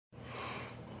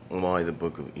why the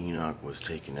book of Enoch was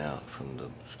taken out from the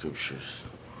scriptures.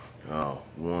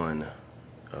 One,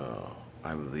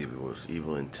 I believe it was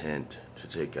evil intent to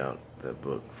take out that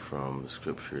book from the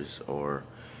scriptures, or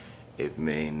it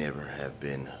may never have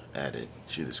been added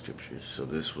to the scriptures. So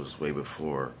this was way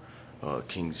before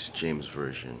King James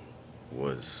Version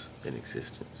was in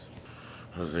existence.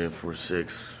 Hosea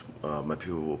 4:6, my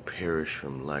people will perish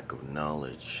from lack of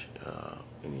knowledge.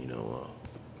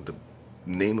 The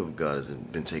name of God has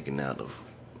been taken out of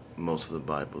most of the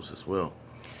Bibles as well,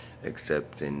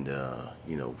 except in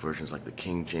versions like the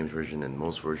King James Version and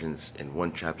most versions. In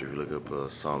one chapter, if you look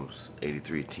up Psalms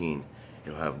 83:18,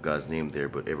 it'll have God's name there,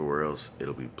 but everywhere else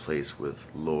it'll be placed with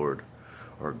Lord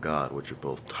or God, which are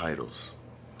both titles.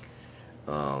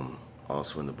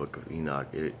 Also in the book of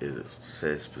Enoch, it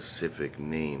says specific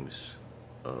names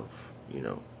of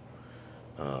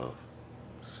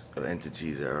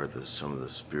entities that are some of the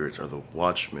spirits, or the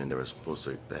watchmen that were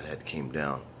that had came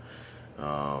down.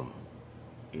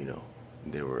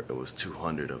 It was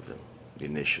 200 of them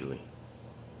initially,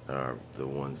 are the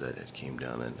ones that had came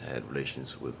down and had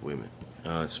relations with women.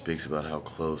 It speaks about how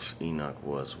close Enoch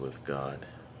was with God,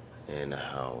 and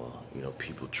how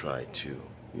people try to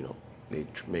they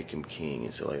make him king,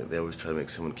 and so like they always try to make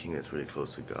someone king that's really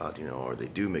close to God, or they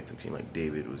do make them king, like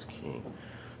David was king.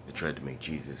 They tried to make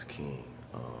Jesus king,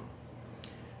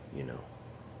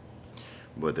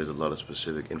 but there's a lot of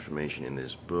specific information in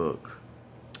this book,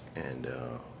 and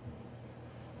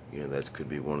that could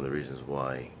be one of the reasons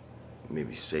why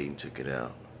maybe Satan took it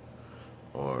out,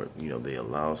 or they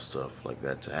allow stuff like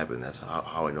that to happen. That's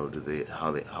how I know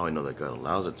how I know that God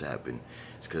allows it to happen.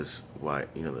 It's because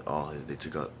they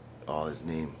took out all his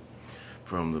name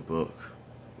from the book,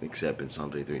 except in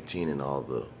Psalm 8:13 and all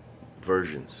the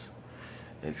versions,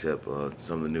 except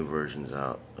some of the new versions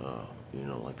out,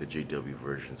 like the JW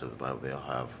versions of the Bible. They all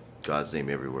have God's name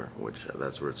everywhere, which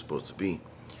that's where it's supposed to be.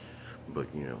 But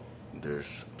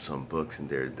there's some books in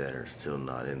there that are still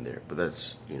not in there. But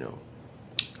that's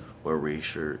where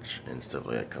research and stuff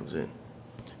like that comes in.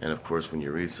 And of course, when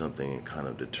you read something and kind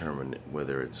of determine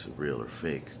whether it's real or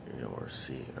fake,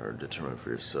 or determine for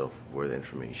yourself where the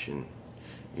information,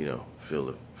 fill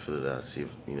it out, see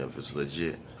if it's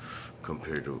legit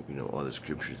compared to other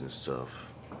scriptures and stuff,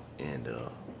 and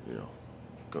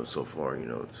go so far.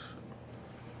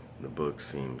 The book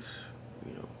seems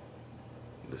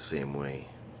the same way,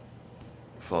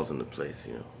 falls into place.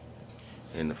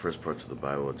 In the first parts of the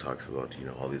Bible, it talks about,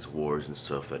 all these wars and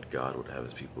stuff that God would have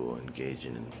his people engage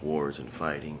in wars and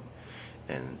fighting.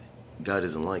 And God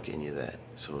doesn't like any of that.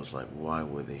 So it's like, why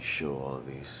would they show all of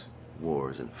these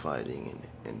wars and fighting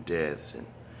and deaths and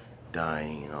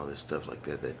dying and all this stuff like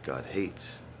that God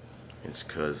hates? It's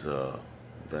because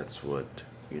that's what,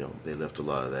 they left a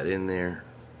lot of that in there.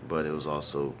 But it was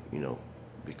also,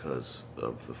 because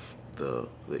of the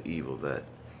evil that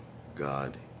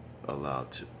God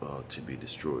allowed to be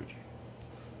destroyed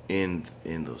in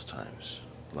those times,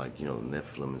 like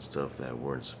Nephilim and stuff that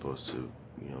weren't supposed to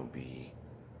be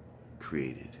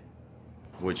created,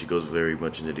 which it goes very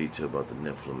much into detail about the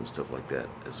Nephilim and stuff like that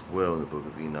as well in the book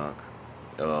of Enoch.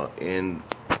 In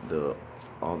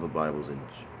all the Bibles in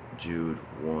Jude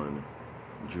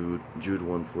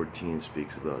 1:14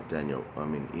 speaks about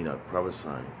Enoch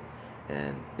prophesying,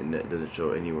 and that doesn't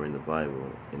show anywhere in the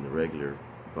Bible, in the regular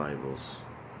Bibles,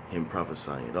 him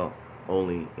prophesying at all,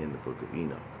 only in the book of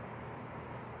Enoch.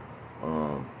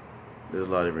 There's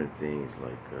a lot of different things,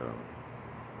 like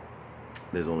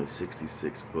there's only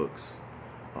 66 books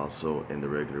also in the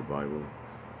regular Bible,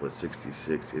 but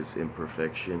 66 is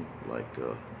imperfection, like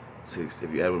 6,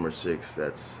 if you add one more 6,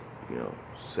 that's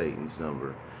Satan's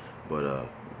number, but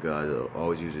God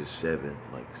always uses 7,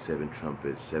 like 7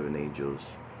 trumpets, 7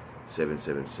 angels,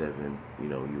 777,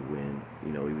 you win,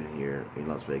 even here in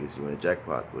Las Vegas, you win a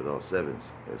jackpot with all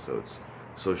 7s. And so it's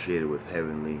associated with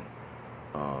heavenly,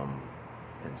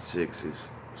 and 6 is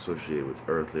associated with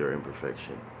earthly or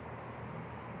imperfection.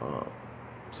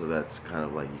 So that's kind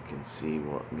of like, you can see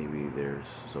what maybe there's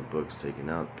some books taken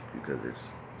out because there's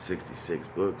 66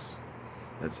 books.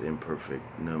 That's an imperfect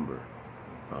number.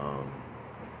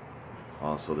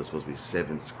 Also, there's supposed to be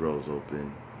 7 scrolls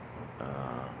open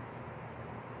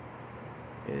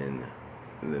in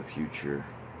the future,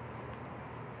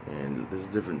 and there's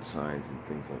different signs and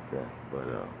things like that. But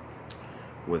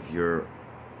with your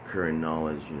current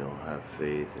knowledge, have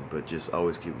faith, but just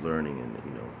always keep learning, and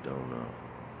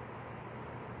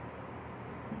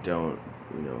don't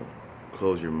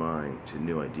close your mind to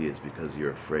new ideas because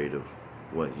you're afraid of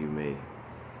what you may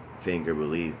think or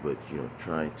believe. But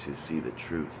try to see the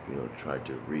truth. Try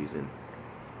to reason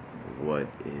what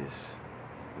is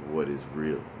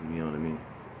real. You know what I mean?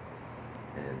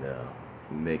 and it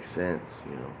makes sense,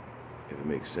 you know. If it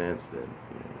makes sense, then,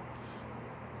 you know,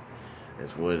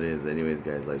 that's what it is. Anyways,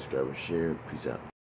 guys, like, subscribe, and share. Peace out.